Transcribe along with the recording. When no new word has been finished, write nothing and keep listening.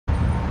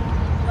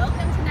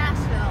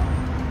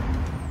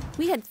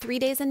We had 3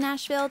 days in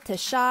Nashville to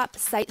shop,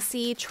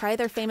 sightsee, try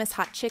their famous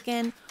hot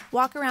chicken,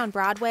 walk around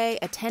Broadway,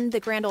 attend the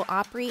Grand Ole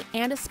Opry,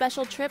 and a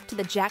special trip to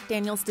the Jack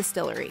Daniels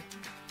Distillery.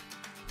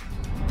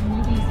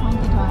 Movies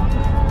honky tonk.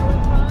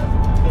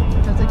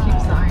 That's a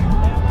cute sign.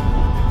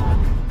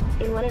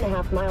 In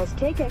 1.5 miles,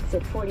 take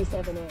exit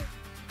 47A.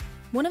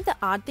 One of the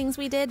odd things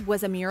we did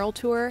was a mural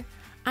tour.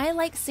 I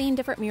like seeing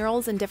different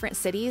murals in different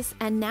cities,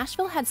 and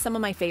Nashville had some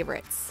of my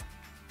favorites.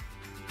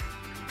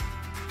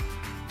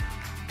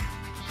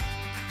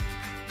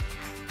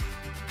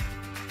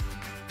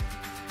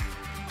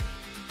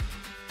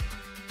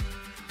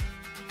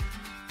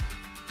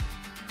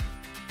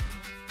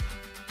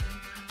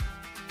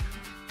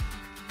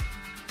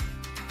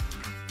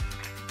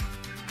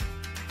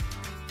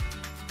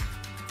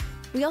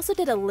 We also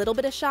did a little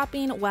bit of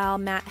shopping while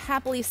Matt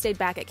happily stayed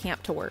back at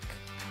camp to work.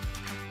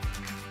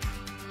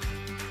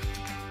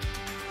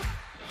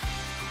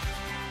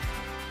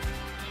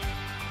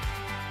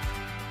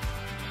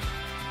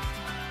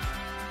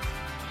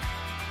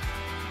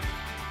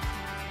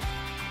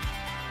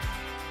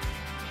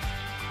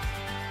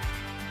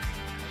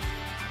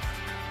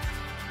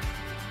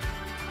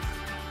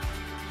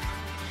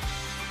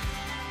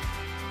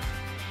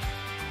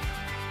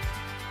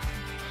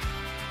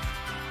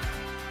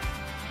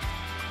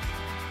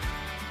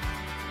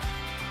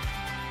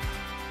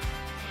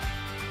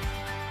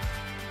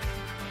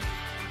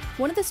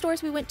 One of the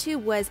stores we went to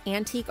was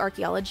Antique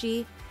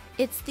Archaeology.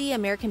 It's the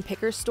American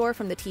Pickers store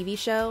from the TV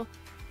show.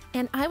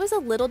 And I was a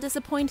little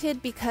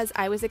disappointed because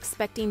I was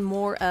expecting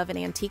more of an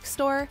antique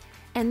store,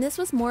 and this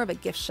was more of a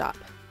gift shop.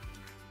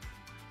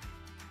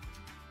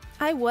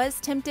 I was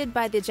tempted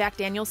by the Jack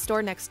Daniels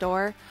store next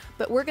door,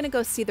 but we're gonna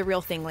go see the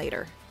real thing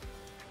later.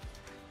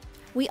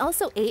 We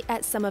also ate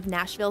at some of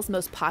Nashville's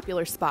most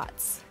popular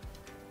spots.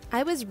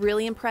 I was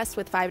really impressed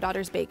with Five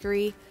Daughters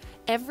Bakery.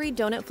 Every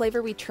donut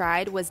flavor we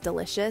tried was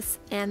delicious,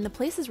 and the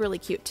place is really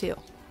cute too.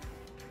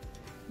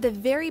 The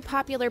very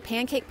popular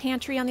Pancake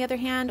Pantry, on the other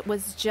hand,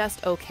 was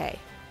just okay.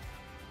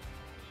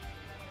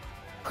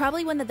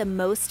 Probably one of the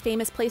most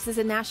famous places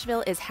in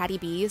Nashville is Hattie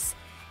B's,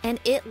 and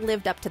it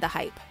lived up to the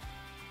hype.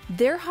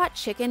 Their hot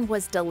chicken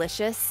was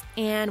delicious,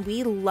 and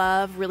we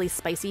love really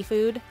spicy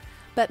food,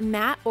 but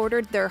Matt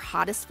ordered their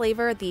hottest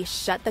flavor, the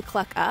Shut the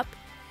Cluck Up,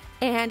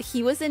 and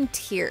he was in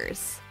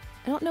tears.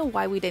 I don't know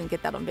why we didn't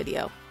get that on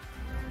video.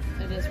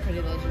 It is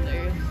pretty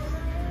legendary.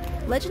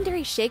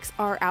 Legendary shakes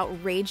are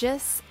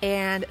outrageous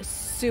and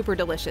super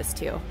delicious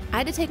too. I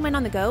had to take mine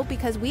on the go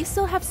because we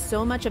still have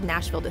so much of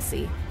Nashville to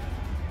see.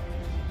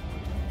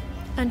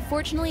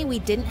 Unfortunately, we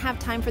didn't have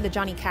time for the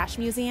Johnny Cash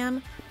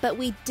Museum, but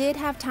we did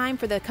have time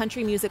for the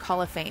Country Music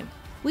Hall of Fame.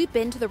 We've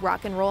been to the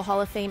Rock and Roll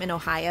Hall of Fame in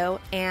Ohio,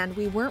 and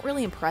we weren't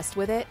really impressed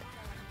with it.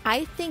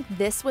 I think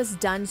this was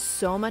done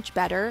so much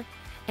better,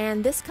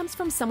 and this comes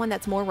from someone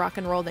that's more rock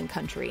and roll than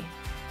country.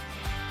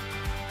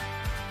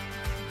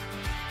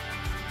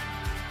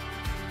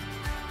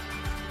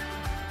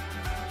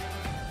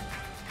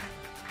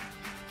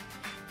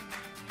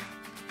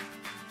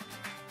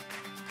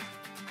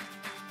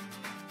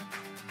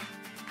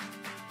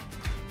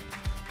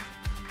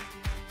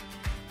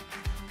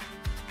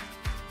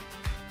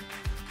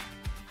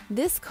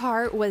 This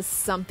car was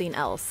something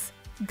else.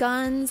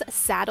 Guns,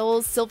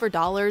 saddles, silver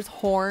dollars,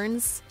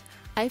 horns.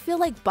 I feel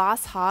like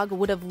Boss Hogg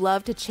would have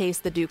loved to chase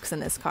the Dukes in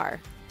this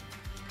car.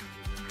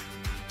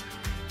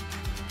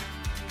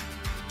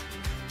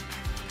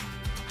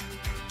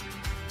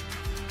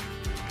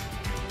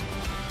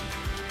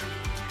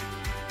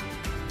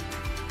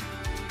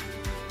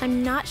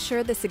 I'm not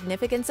sure the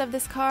significance of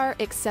this car,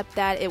 except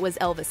that it was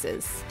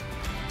Elvis's.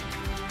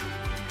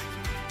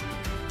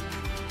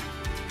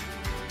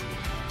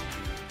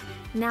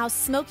 Now,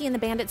 Smokey and the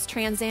Bandit's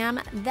Trans Am,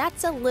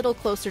 that's a little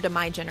closer to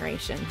my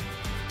generation.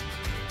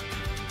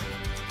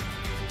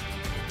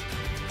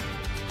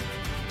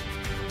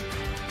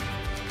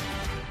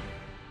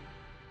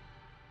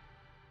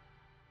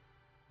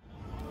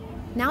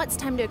 Now it's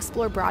time to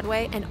explore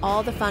Broadway and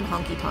all the fun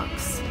honky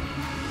tonks.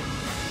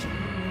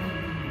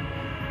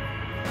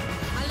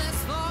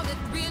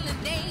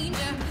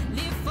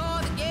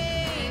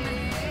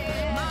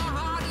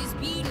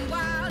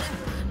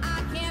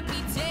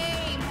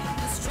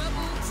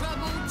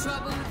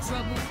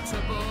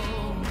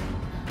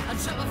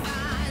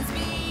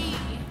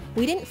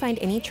 We didn't find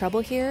any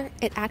trouble here.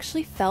 It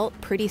actually felt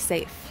pretty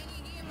safe.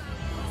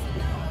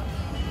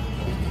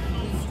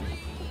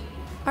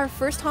 Our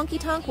first honky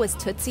tonk was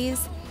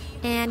Tootsie's,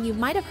 and you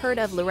might have heard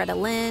of Loretta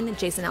Lynn,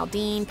 Jason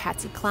Aldean,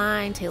 Patsy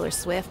Cline, Taylor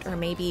Swift, or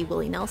maybe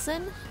Willie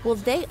Nelson. Well,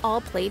 they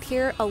all played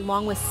here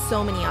along with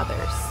so many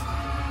others.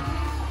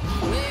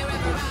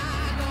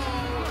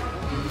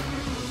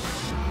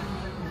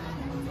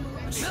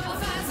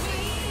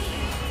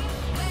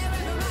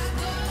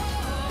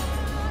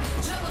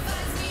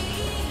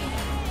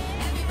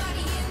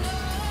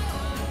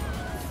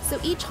 So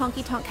each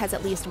honky tonk has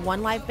at least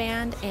one live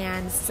band,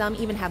 and some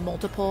even have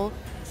multiple.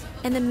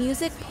 And the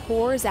music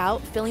pours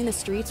out, filling the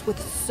streets with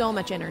so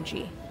much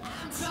energy.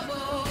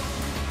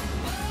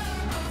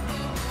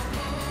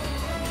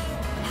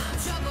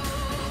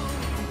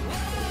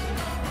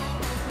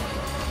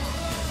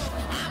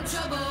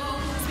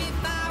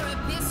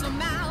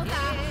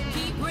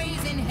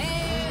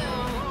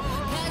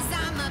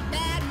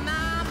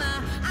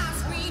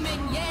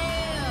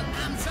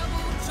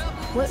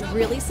 What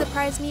really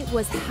surprised me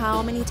was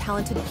how many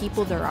talented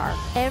people there are.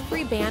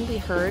 Every band we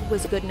heard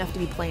was good enough to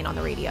be playing on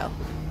the radio.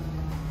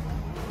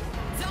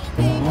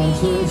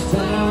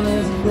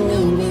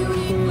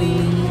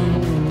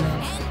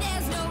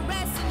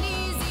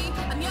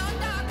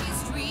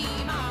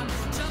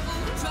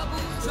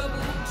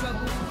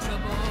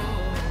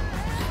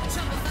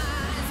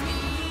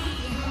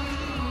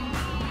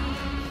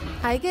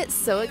 I get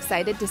so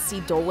excited to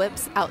see Dole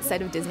Whips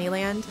outside of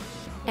Disneyland,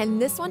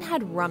 and this one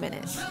had rum in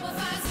it.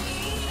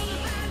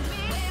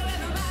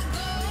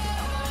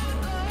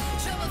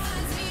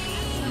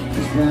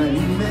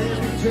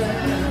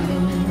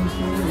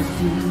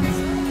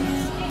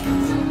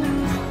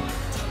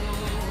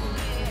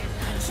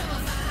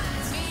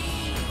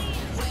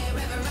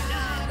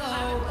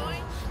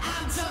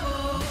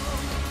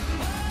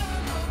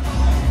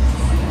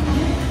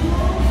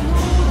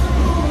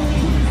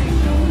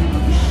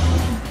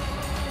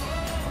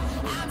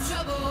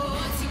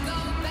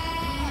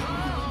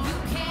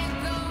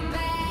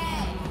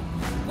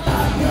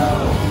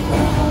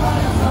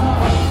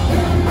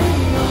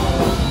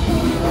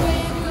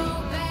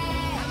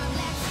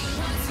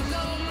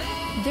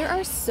 There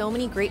are so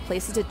many great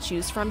places to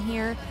choose from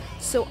here,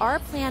 so our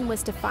plan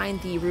was to find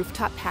the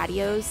rooftop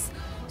patios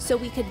so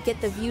we could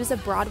get the views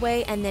of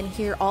Broadway and then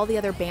hear all the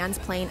other bands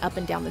playing up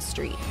and down the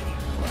street.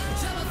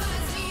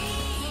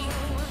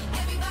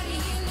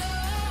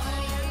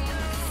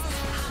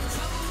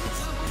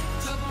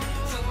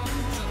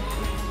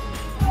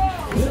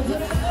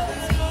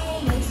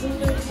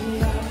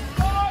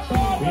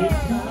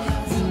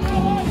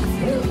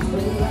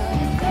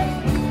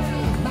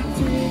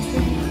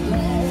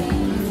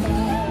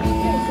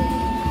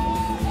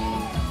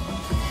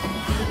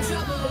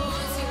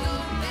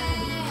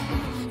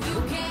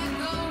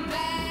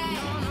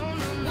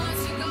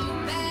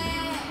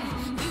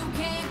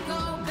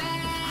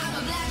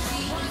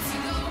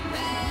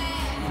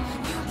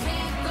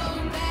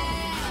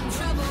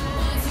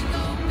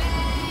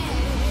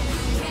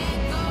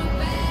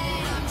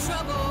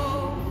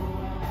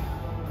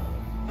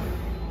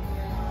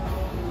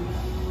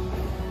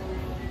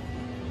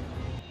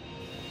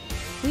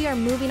 We are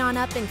moving on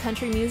up in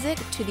country music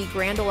to the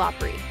Grand Ole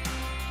Opry.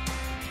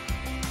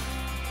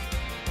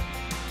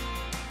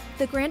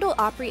 The Grand Ole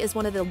Opry is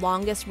one of the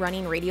longest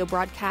running radio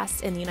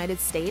broadcasts in the United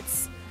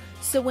States.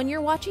 So when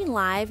you're watching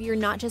live, you're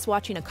not just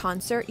watching a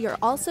concert, you're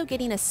also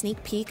getting a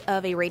sneak peek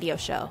of a radio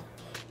show.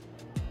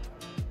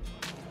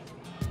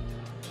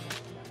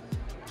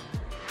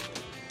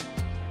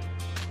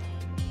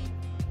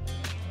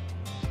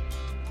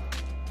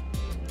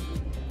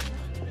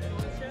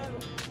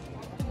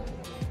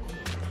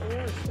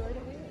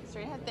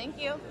 Thank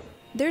you.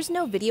 There's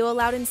no video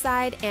allowed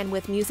inside, and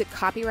with music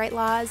copyright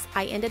laws,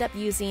 I ended up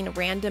using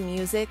random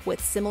music with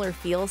similar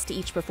feels to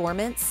each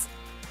performance.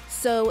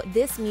 So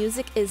this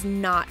music is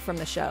not from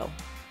the show.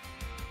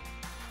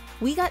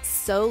 We got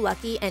so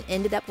lucky and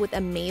ended up with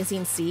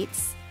amazing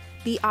seats.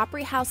 The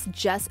Opry House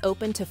just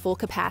opened to full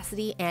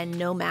capacity and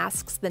no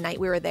masks the night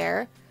we were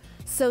there.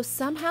 So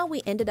somehow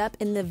we ended up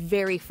in the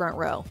very front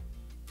row.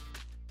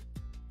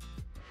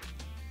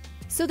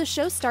 So the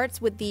show starts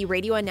with the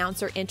radio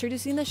announcer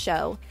introducing the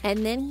show,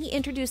 and then he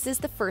introduces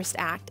the first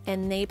act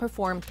and they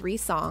perform 3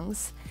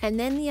 songs, and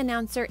then the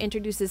announcer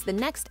introduces the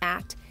next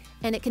act,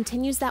 and it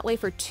continues that way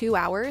for 2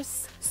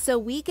 hours. So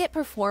we get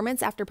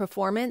performance after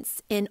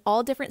performance in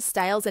all different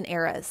styles and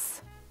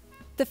eras.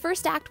 The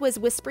first act was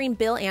Whispering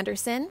Bill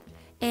Anderson,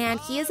 and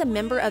he is a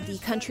member of the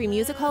Country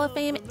Music Hall of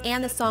Fame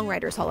and the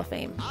Songwriters Hall of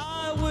Fame.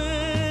 I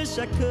wish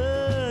I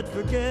could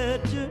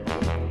forget you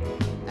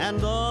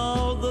and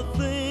all the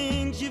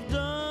things you've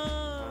done.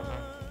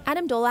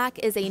 Adam Dolak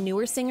is a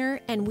newer singer,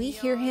 and we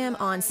hear him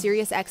on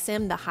Sirius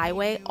XM The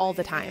Highway all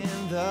the time.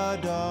 In the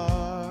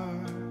dark.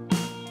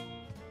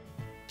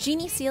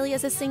 Jeannie Seely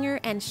is a singer,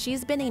 and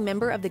she's been a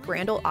member of the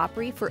Grand Ole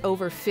Opry for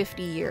over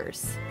 50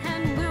 years.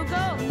 And we'll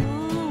go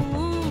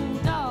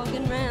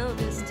moon-dogging round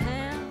this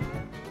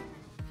town.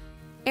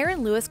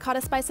 Aaron Lewis caught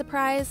us by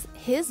surprise.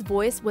 His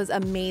voice was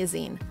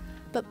amazing,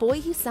 but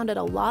boy, he sounded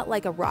a lot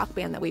like a rock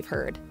band that we've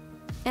heard.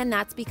 And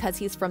that's because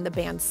he's from the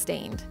band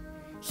Stained.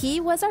 He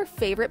was our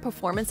favorite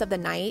performance of the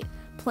night,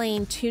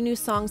 playing 2 new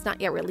songs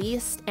not yet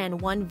released and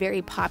 1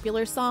 very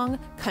popular song,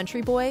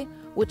 Country Boy,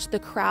 which the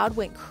crowd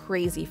went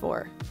crazy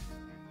for.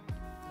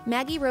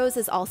 Maggie Rose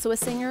is also a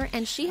singer,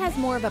 and she has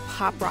more of a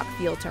pop rock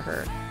feel to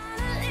her.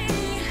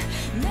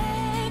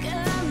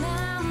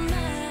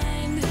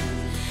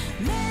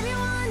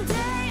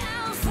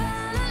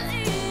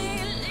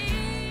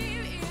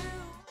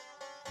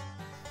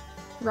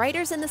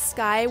 Riders in the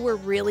Sky were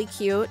really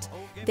cute.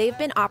 They've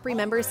been Opry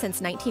members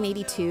since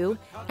 1982,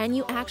 and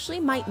you actually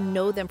might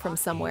know them from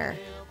somewhere.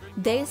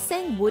 They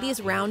sang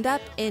Woody's Roundup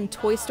in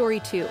Toy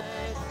Story 2.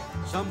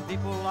 Some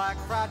people like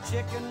fried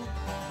chicken,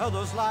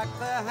 others like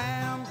their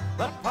ham,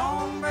 but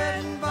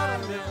cornbread and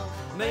buttermilk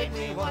made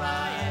me what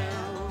I am.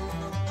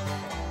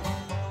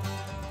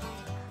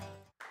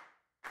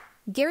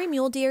 Gary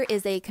Muldeer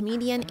is a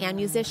comedian and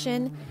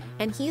musician,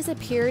 and he's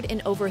appeared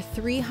in over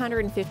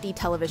 350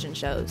 television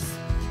shows.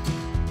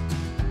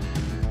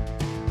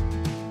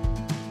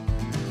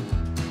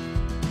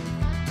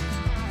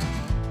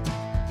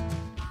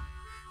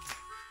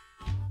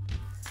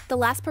 The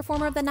last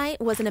performer of the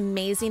night was an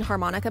amazing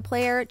harmonica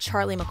player,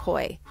 Charlie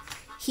McCoy.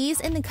 He's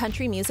in the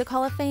Country Music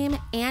Hall of Fame,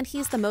 and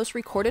he's the most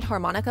recorded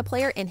harmonica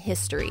player in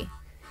history.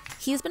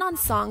 He's been on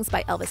songs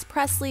by Elvis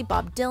Presley,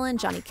 Bob Dylan,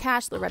 Johnny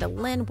Cash, Loretta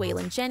Lynn,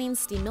 Waylon Jennings,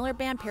 Steve Miller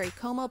Band, Perry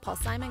Como, Paul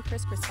Simon,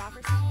 Chris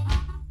Christopherson.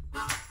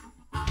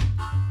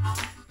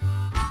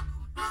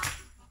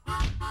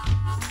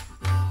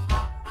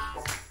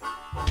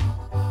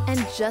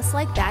 And just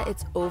like that,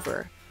 it's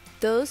over.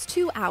 Those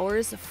 2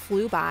 hours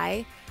flew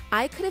by.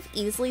 I could have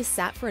easily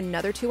sat for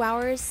another 2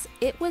 hours.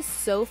 It was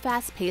so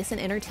fast-paced and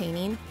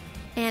entertaining,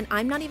 and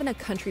I'm not even a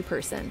country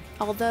person,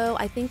 although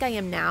I think I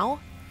am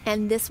now,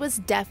 and this was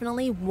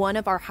definitely one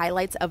of our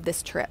highlights of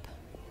this trip.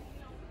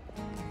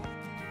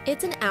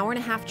 It's an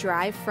hour-and-a-half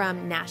drive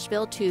from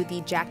Nashville to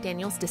the Jack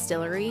Daniels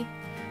Distillery,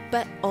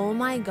 but oh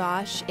my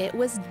gosh, it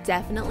was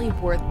definitely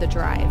worth the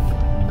drive.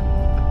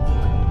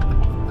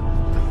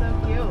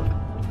 So cute.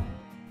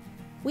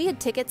 We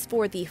had tickets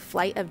for the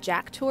Flight of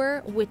Jack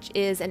tour, which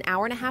is an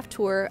hour-and-a-half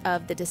tour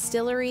of the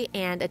distillery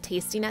and a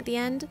tasting at the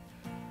end.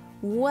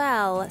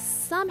 Well,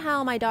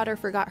 somehow my daughter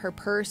forgot her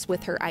purse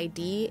with her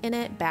ID in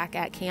it back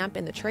at camp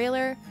in the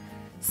trailer.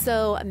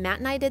 So Matt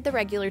and I did the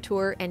regular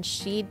tour and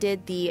she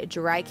did the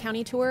Dry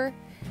County tour,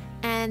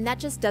 and that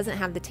just doesn't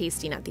have the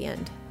tasting at the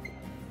end.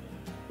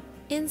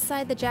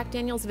 Inside the Jack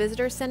Daniels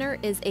Visitor Center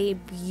is a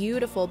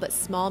beautiful but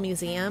small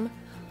museum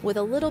with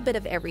a little bit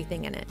of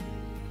everything in it.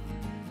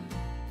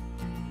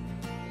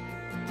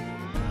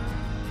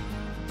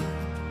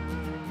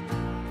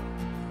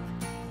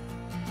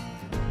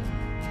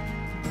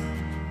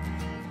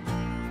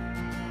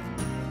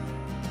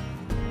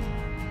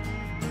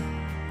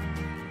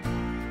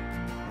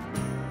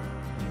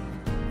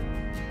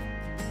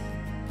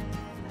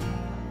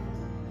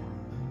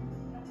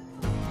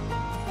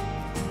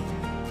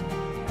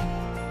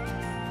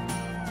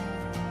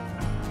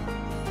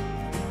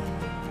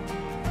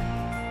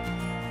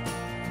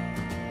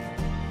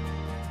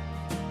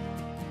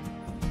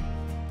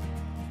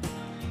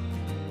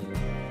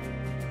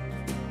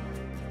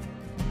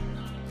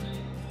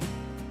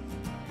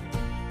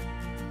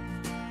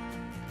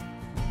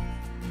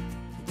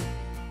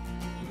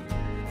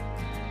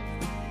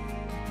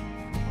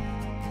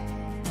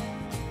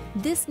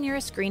 This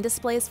nearest screen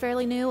display is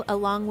fairly new,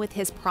 along with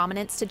his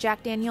prominence to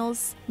Jack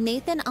Daniels.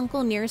 Nathan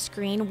Uncle Nearest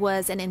Screen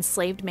was an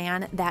enslaved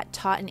man that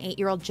taught an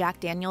 8-year-old Jack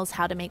Daniels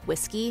how to make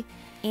whiskey,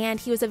 and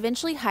he was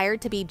eventually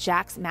hired to be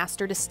Jack's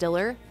master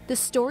distiller. The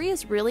story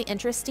is really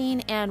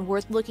interesting and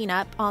worth looking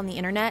up on the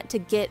internet to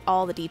get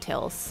all the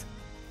details.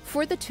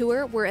 For the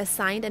tour, we're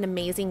assigned an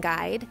amazing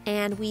guide,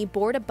 and we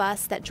board a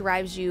bus that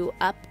drives you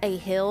up a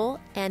hill,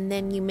 and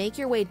then you make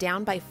your way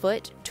down by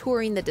foot,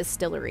 touring the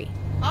distillery.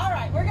 All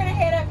right, we're gonna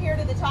head up here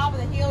to the top of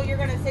the hill. You're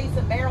gonna see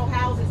some barrel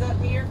houses up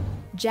here.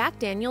 Jack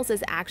Daniels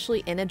is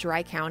actually in a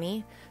dry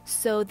county,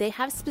 so they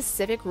have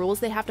specific rules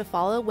they have to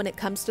follow when it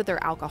comes to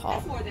their alcohol.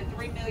 That's more than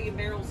 3 million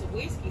barrels of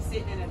whiskey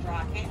sitting in a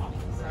dry county.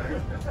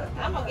 So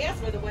I'm gonna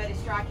guess we're the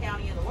wettest dry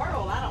county in the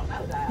world. I don't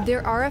know that.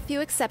 There are a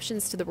few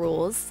exceptions to the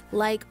rules,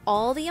 like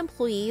all the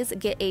employees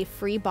get a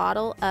free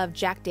bottle of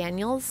Jack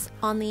Daniels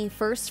on the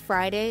first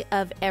Friday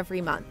of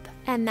every month.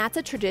 And that's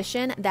a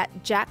tradition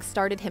that Jack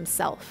started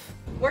himself.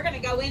 We're gonna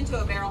go into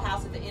a barrel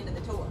house at the end of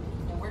the tour.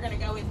 And we're gonna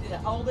go into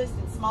the oldest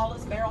and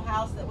smallest barrel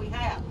house that we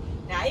have.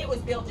 Now, it was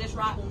built just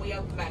right when we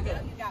opened back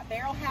up. You've got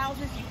barrel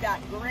houses, you've got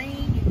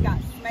green, you've got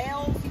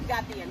smells, you've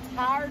got the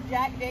entire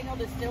Jack Daniels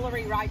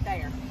Distillery right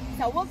there.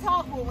 So we'll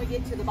talk when we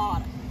get to the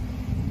bottom.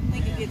 I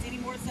think it gets any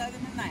more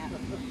southern than that.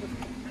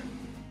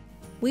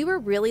 We were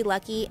really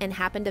lucky and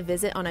happened to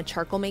visit on a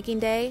charcoal making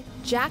day.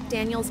 Jack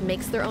Daniels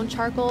makes their own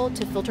charcoal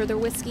to filter their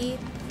whiskey,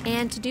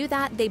 and to do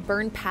that, they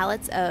burn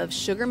pallets of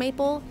sugar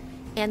maple,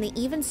 and they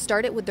even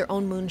start it with their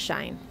own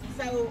moonshine.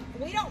 So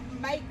we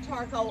don't make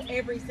charcoal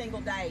every single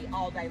day,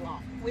 all day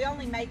long. We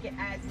only make it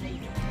as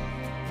needed.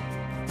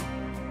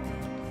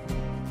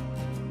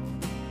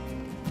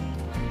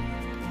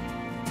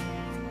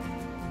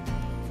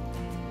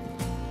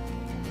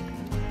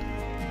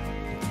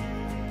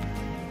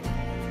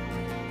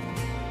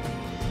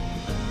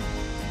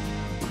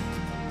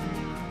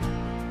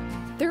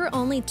 There are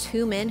only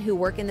 2 men who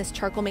work in this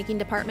charcoal making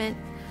department,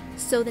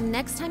 so the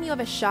next time you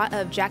have a shot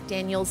of Jack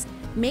Daniels,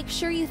 make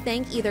sure you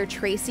thank either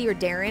Tracy or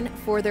Darren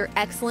for their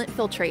excellent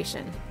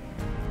filtration.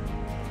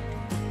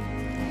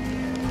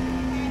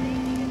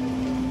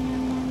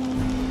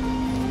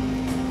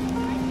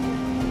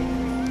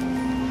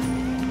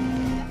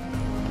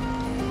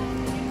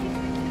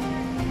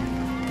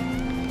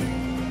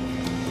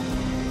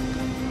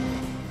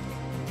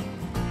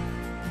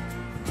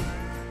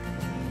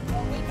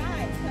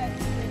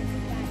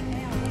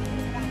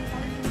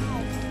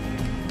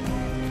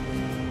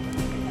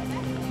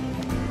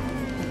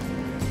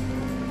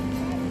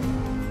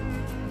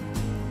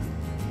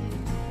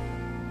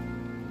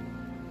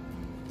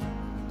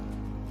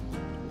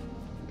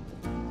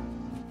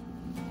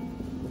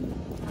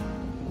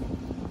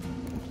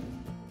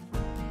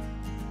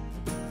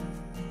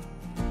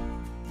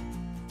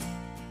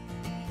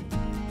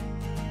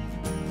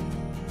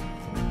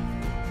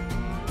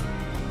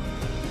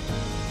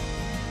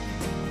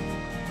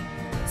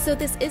 So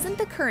this isn't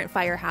the current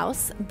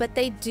firehouse, but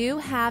they do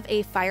have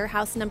a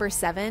firehouse number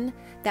 7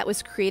 that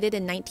was created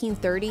in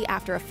 1930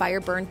 after a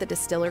fire burned the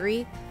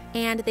distillery,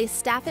 and they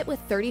staff it with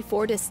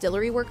 34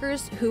 distillery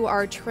workers who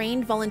are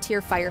trained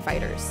volunteer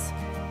firefighters.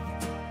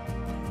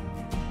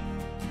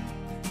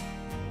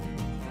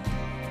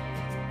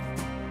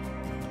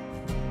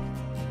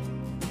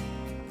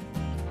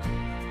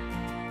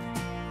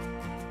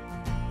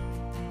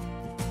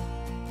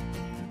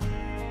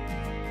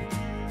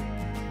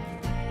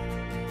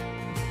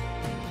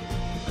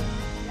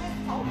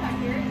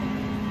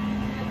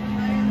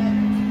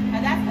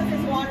 And that's because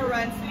this water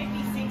runs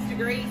 56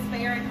 degrees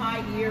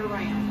Fahrenheit year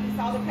round. He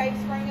saw the cave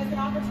spring as an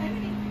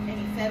opportunity, and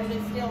he settled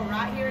his still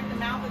right here at the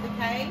mouth of the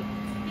cave.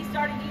 He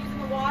started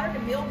using the water to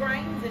mill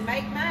grains and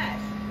make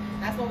mash.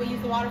 That's what we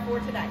use the water for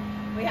today.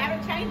 We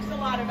haven't changed a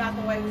lot about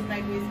the way we've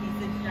made whiskey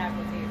since Jack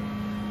was here.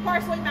 Of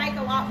course, we make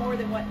a lot more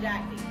than what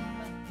Jack did.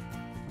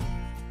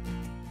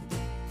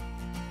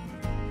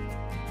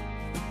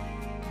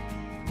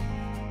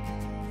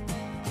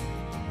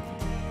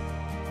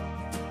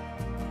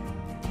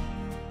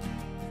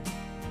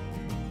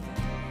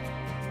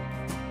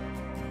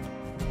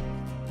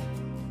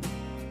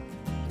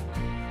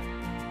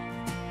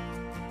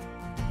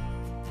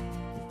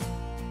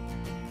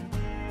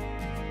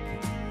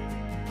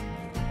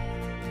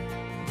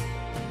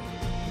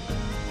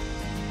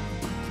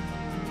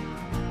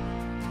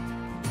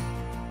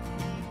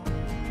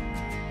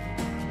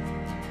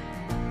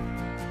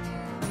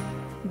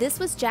 This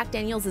was Jack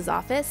Daniels'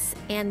 office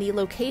and the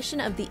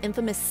location of the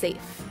infamous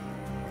safe.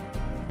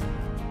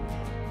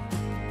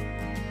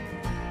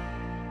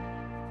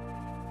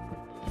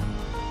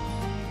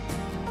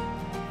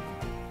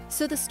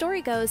 So the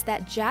story goes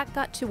that Jack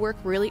got to work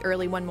really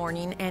early one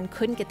morning and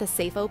couldn't get the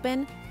safe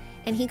open,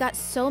 and he got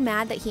so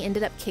mad that he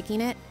ended up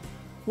kicking it.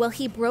 Well,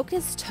 he broke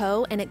his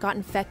toe and it got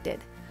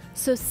infected.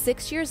 So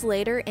 6 years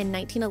later, in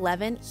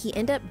 1911, he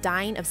ended up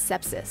dying of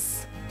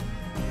sepsis.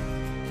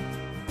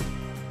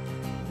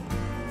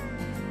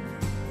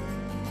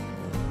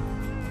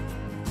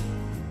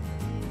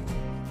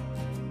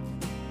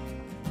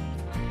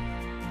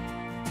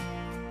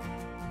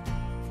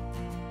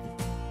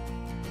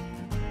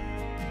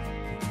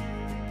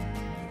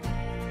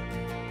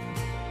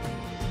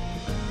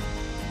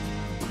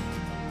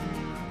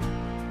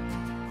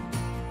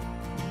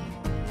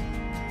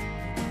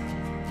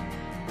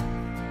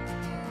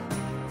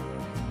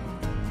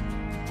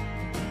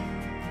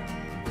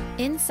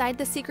 Inside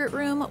the secret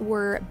room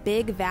were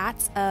big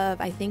vats of,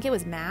 I think it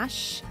was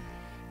mash,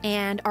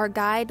 and our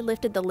guide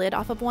lifted the lid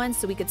off of one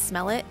so we could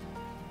smell it,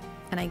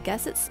 and I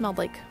guess it smelled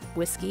like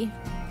whiskey.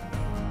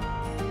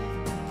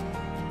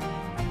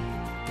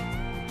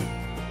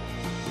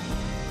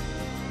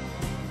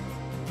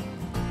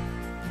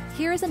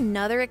 Here is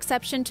another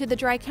exception to the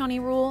Dry County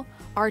rule,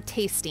 our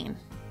tasting.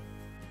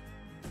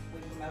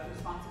 We promote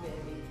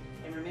responsibility,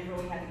 and remember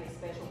we had to get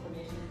special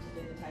permission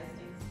to do the tastings.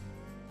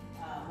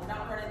 We're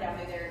not running down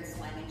through there and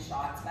slamming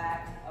shots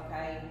back,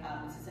 okay?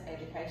 This is an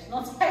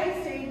educational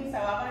tasting, so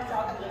I'm going to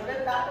talk a little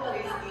bit about the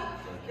whiskey,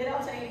 then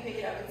I'll tell you to pick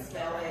it up and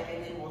smell it,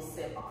 and then we'll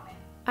sip on it.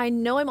 I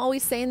know I'm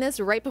always saying this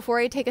right before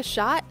I take a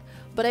shot,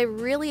 but I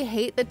really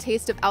hate the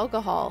taste of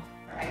alcohol.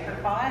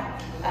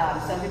 Apricot,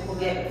 some people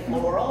get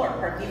floral or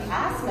perfume.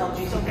 I smell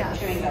juicy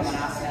chewing gum when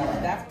I smell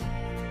it. That's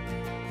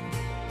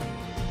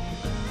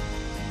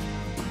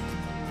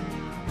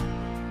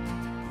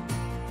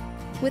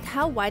With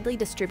how widely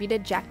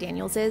distributed Jack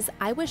Daniels is,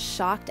 I was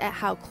shocked at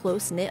how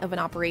close-knit of an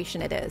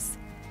operation it is.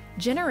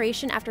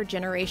 Generation after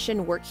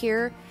generation work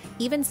here,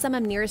 even some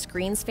of nearest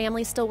Green's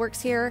family still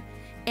works here,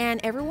 and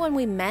everyone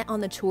we met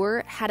on the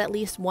tour had at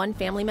least one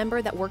family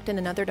member that worked in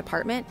another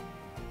department.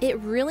 It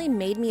really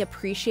made me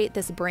appreciate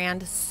this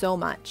brand so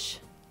much.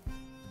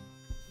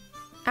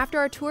 After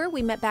our tour,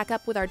 we met back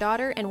up with our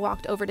daughter and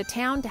walked over to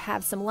town to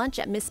have some lunch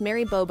at Miss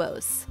Mary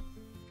Bobo's.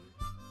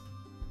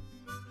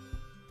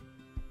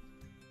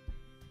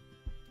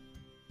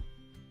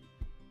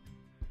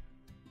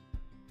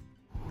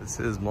 This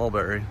is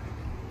Mulberry.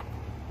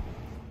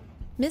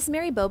 Miss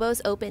Mary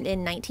Bobo's opened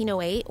in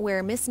 1908,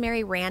 where Miss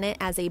Mary ran it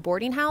as a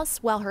boarding house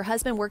while her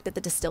husband worked at the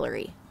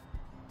distillery.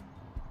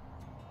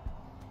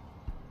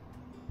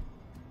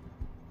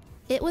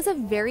 It was a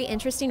very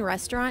interesting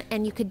restaurant,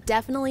 and you could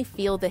definitely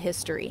feel the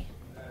history.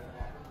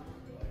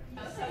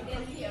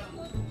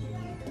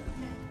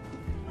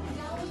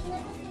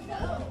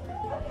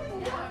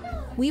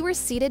 We were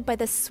seated by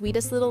the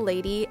sweetest little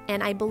lady,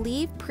 and I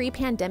believe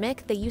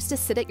pre-pandemic they used to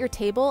sit at your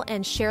table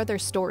and share their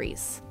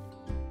stories.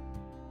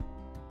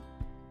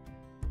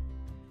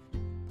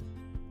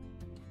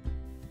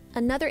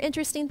 Another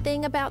interesting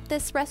thing about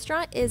this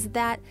restaurant is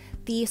that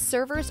the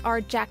servers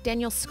are Jack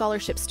Daniels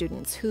scholarship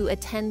students who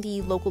attend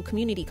the local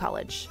community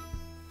college.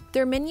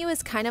 Their menu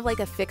is kind of like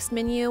a fixed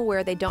menu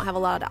where they don't have a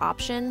lot of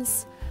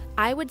options.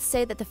 I would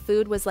say that the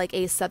food was like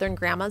a Southern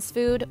grandma's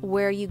food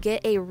where you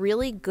get a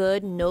really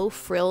good,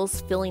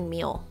 no-frills filling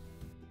meal.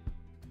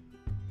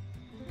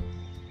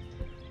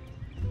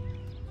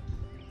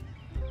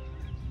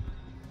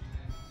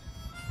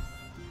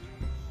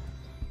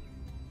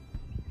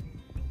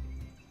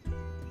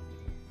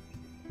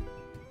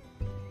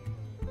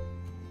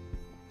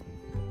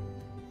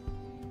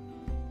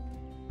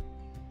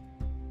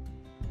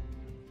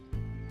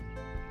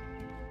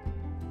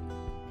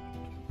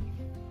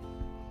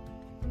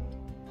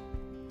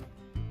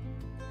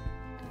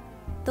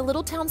 The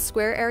little town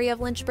square area of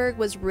Lynchburg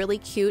was really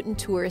cute and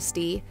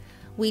touristy.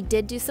 We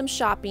did do some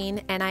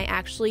shopping, and I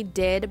actually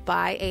did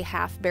buy a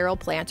half-barrel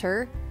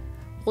planter.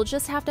 We'll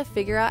just have to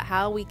figure out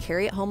how we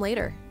carry it home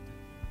later.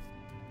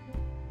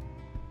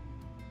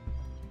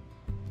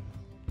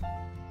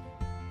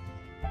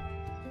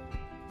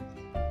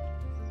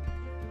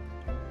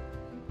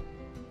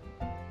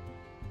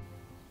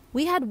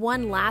 We had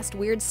one last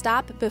weird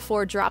stop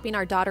before dropping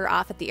our daughter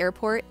off at the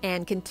airport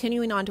and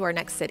continuing on to our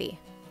next city.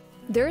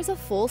 There is a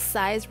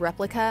full-size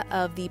replica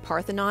of the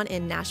Parthenon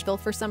in Nashville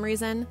for some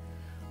reason.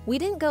 We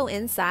didn't go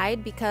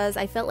inside because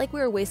I felt like we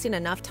were wasting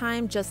enough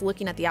time just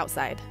looking at the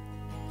outside.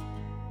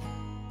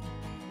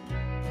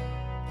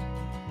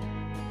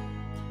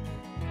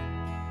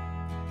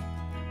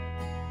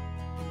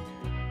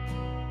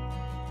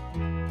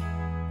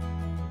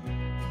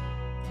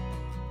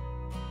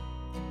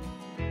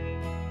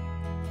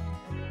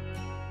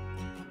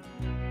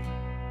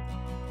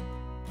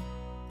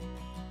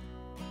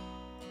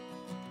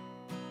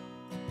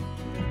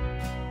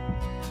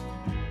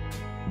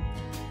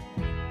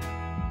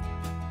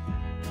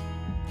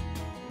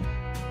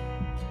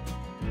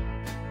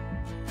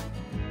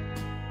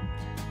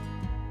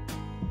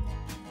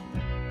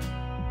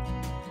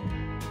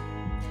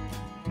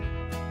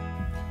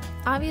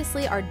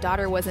 Obviously, our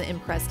daughter wasn't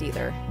impressed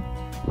either.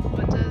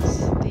 What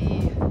does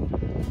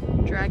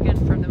the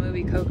dragon from the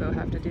movie Coco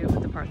have to do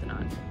with the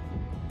Parthenon?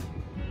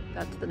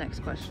 That's the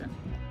next question.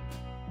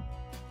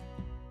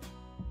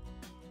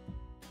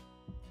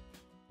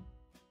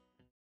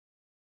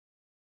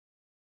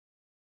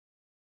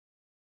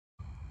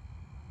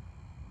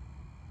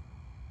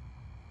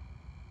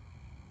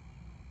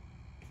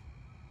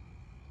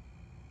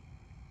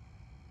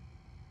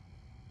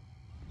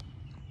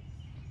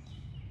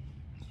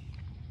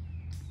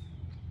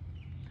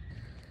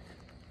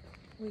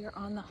 We are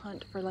on the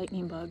hunt for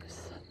lightning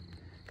bugs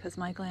because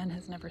my gland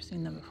has never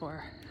seen them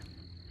before.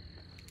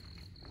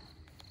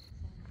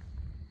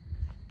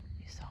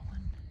 You saw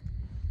one?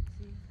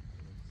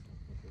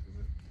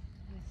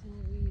 I saw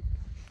weed.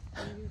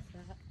 What is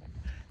that?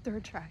 They're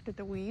attracted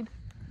to weed.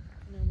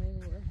 No, maybe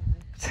we're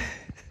high.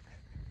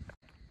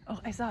 Oh,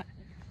 I saw it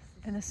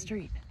in the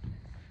street.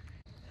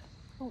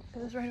 Oh,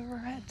 it was right over our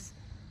heads.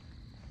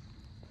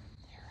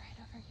 They're right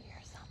over here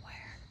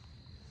somewhere.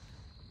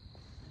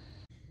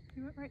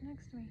 He went right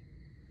next to me.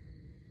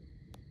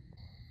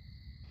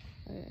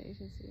 Oh yeah, you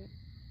can see it.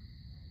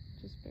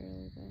 Just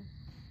barely though.